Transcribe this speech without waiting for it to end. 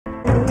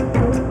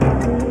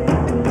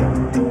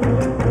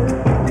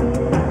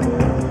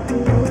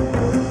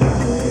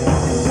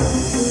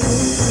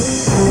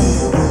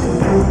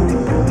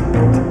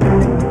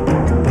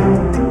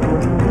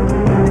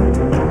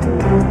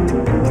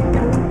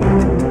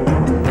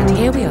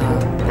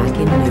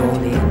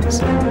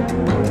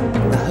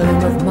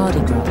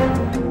Mardi Gras,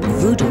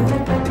 voodoo,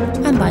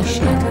 and by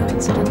sheer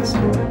coincidence.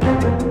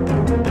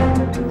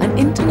 An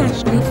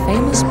internationally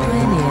famous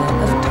pioneer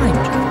of time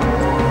travel,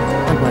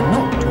 and we're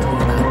not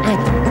talking about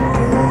Aggie.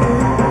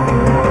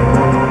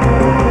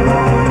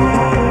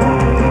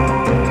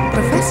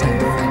 Professor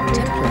Frank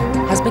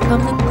Tipler has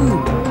become the guru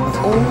of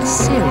all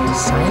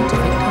serious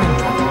scientific time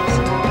travelers.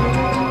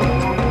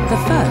 The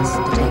first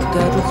to take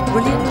Gödel's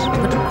brilliant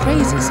but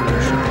crazy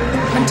solution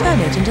and turn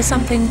it into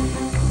something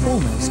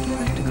almost practical.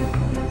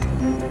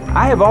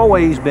 I have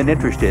always been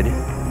interested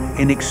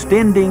in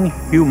extending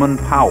human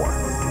power.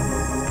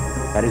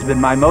 That has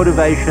been my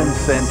motivation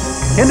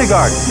since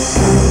kindergarten.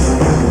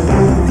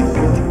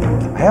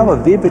 I have a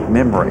vivid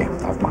memory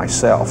of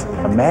myself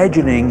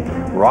imagining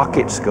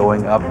rockets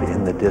going up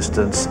in the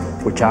distance,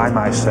 which I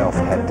myself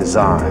had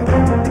designed.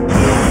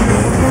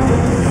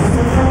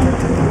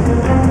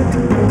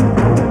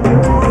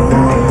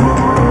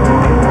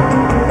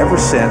 Ever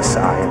since,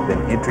 I have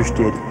been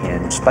interested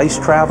in space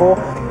travel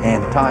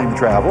and time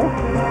travel.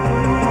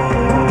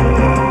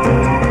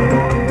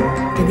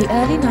 In the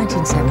early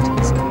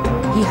 1970s,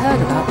 he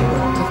heard about the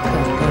work of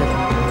Kurt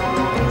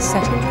Gödel. It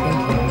set him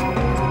thinking.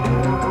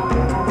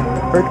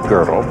 Kurt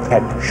Gödel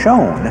had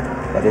shown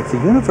that if the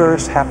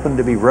universe happened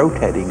to be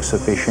rotating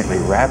sufficiently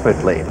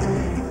rapidly,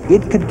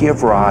 it could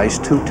give rise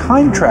to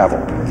time travel.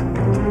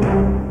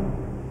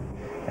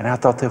 And I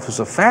thought this was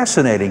a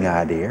fascinating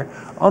idea.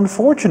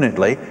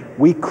 Unfortunately,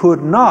 we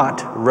could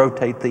not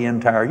rotate the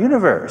entire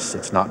universe.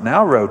 It's not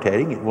now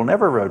rotating, it will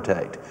never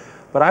rotate.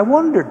 But I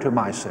wondered to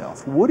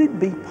myself, would it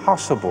be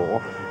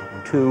possible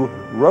to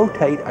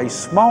rotate a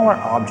smaller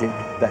object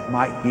that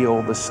might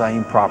yield the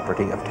same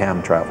property of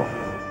time travel?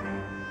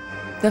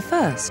 The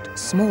first,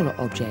 smaller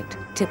object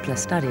Tipler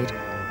studied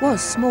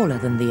was smaller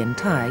than the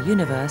entire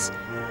universe,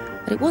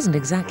 but it wasn't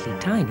exactly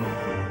tiny.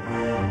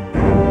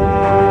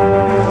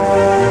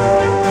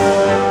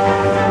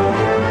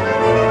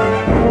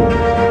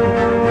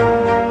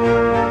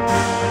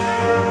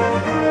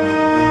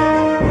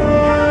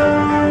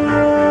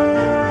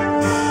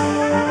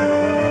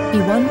 He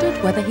wondered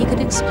whether he could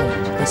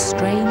exploit the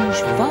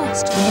strange,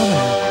 vast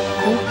phenomenon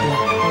called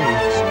black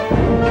holes.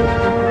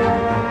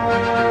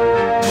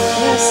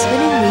 They are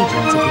spinning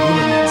regions of the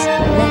universe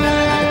left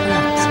by the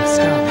collapse of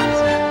stars.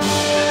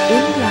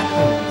 In black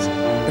holes,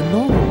 the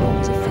normal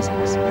laws of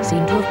physics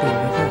seem to have been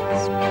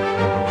reversed.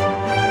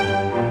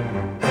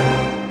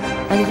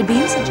 And it had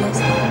been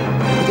suggested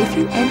that if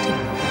you enter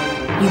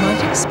one, you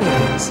might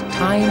experience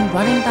time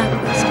running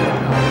backwards to the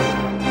past.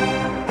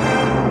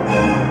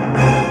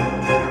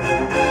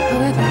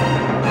 However,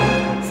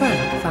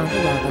 Frank found a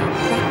rather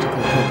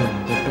practical problem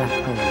with black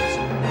holes.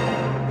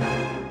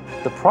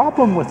 The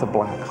problem with a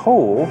black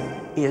hole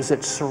is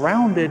it's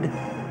surrounded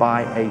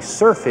by a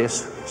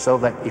surface so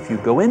that if you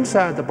go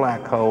inside the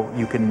black hole,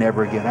 you can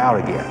never get out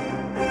again.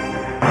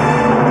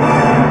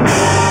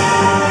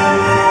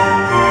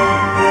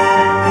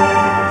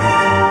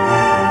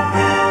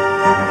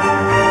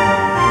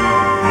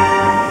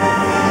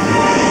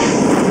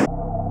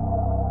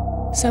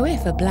 So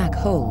if a black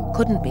hole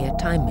couldn't be a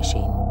time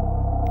machine,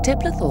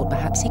 Tipler thought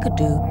perhaps he could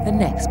do the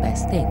next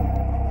best thing.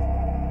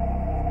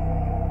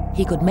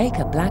 He could make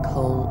a black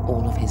hole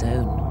all of his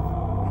own.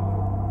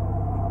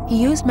 He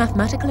used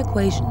mathematical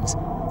equations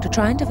to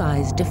try and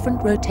devise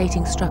different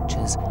rotating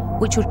structures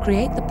which would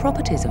create the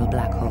properties of a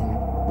black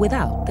hole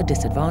without the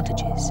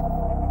disadvantages.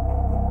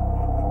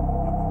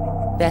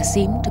 There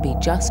seemed to be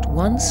just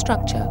one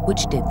structure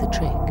which did the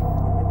trick.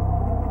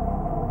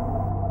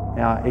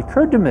 Now, it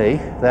occurred to me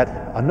that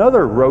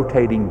another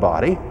rotating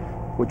body,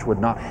 which would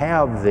not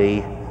have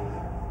the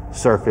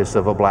surface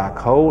of a black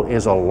hole,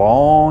 is a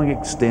long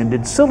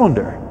extended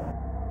cylinder.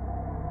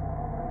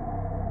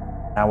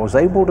 I was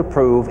able to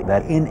prove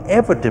that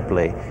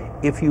inevitably,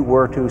 if you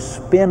were to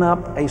spin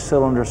up a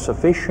cylinder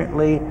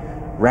sufficiently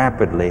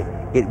rapidly,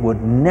 it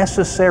would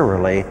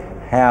necessarily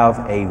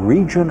have a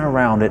region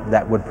around it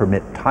that would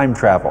permit time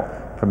travel,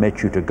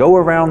 permit you to go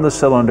around the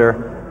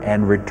cylinder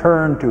and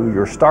return to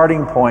your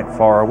starting point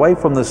far away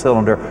from the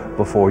cylinder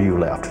before you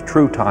left.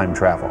 True time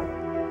travel.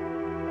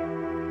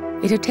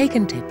 It had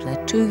taken Tipler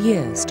 2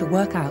 years to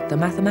work out the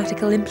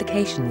mathematical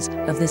implications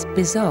of this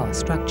bizarre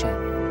structure.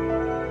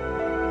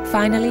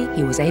 Finally,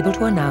 he was able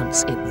to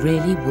announce it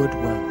really would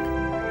work.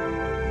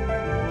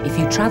 If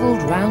you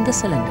traveled round the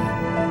cylinder,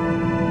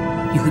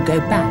 you could go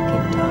back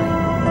in time.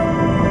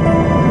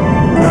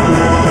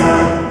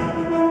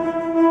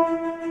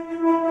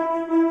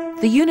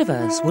 The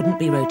universe wouldn't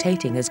be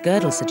rotating as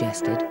Gödel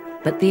suggested,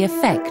 but the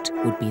effect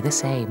would be the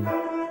same.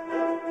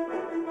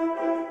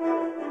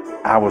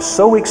 I was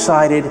so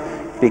excited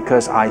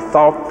because I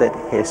thought that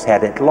it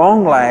had at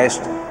long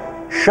last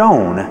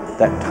shown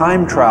that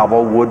time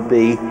travel would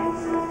be,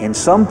 in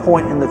some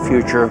point in the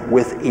future,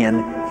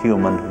 within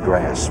human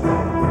grasp.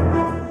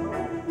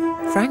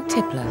 Frank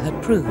Tipler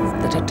had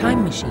proved that a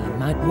time machine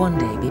might one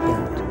day be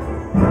built.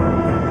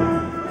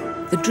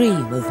 The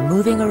dream of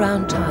moving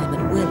around time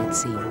at will, it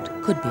seemed,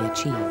 could be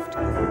achieved.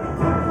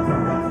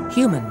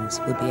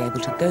 Humans would be able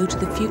to go to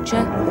the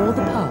future or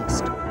the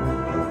past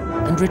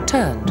and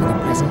return to the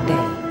present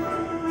day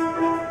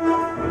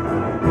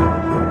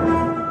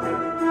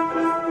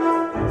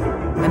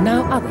And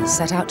now others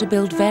set out to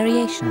build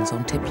variations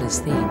on Tipler's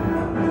theme.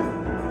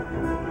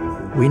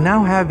 We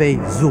now have a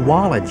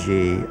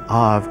zoology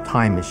of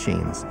time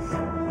machines.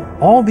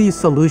 All these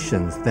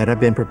solutions that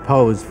have been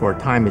proposed for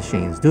time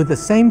machines do the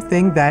same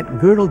thing that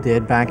Gödel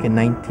did back in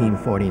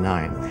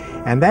 1949,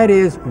 and that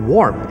is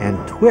warp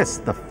and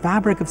twist the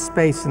fabric of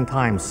space and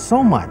time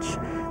so much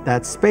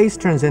that space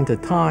turns into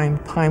time,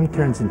 time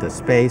turns into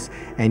space,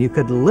 and you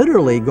could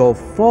literally go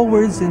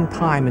forwards in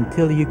time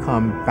until you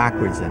come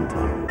backwards in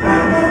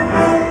time.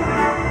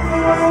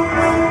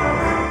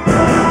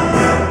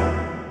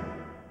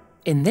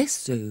 In this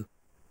zoo,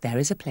 there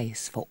is a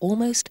place for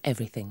almost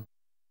everything,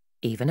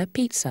 even a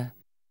pizza.